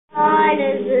What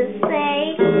does it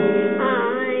say?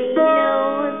 I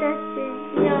know this is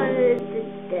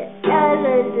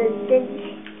Tyler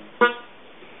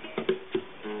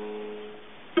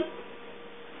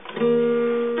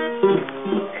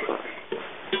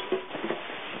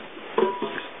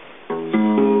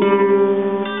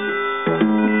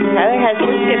has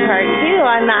his guitar too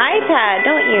on the iPad,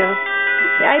 don't you?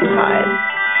 The iPod.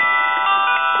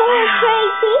 Wow.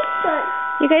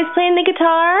 You guys playing the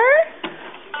guitar?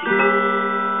 Can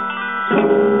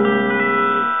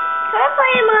I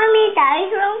play in Mommy and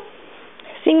Daddy's room?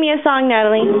 Sing me a song,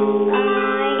 Natalie.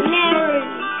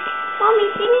 Mommy,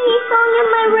 sing me a song in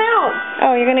my room.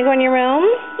 Oh, you're gonna go in your room?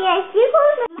 Yes, you go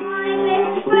to my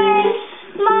best friend,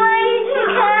 my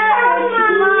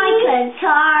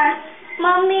guitar.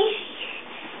 Mommy,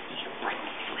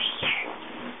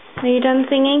 are you done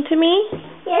singing to me?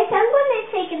 yes, I'm gonna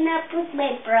take a nap with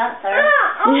my brother.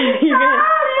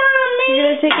 You're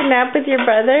gonna take a nap with your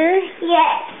brother?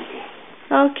 Yes.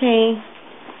 Okay.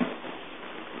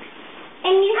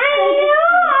 And you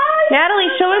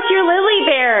Natalie, show us your Lily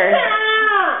Bear.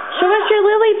 Show us your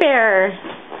Lily Bear.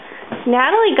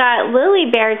 Natalie got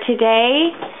Lily Bear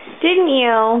today, didn't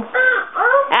you?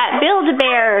 At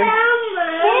Build-A-Bear.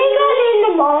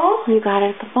 You got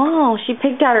it at the mall. She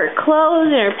picked out her clothes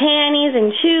and her panties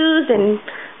and shoes and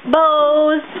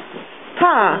bows.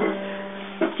 Huh.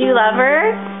 Do you love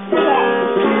her?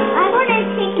 Yes. I'm going to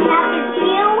take a nap with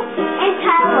you and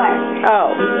Tyler.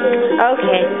 Oh.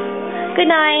 Okay. Good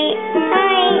night.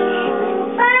 Bye.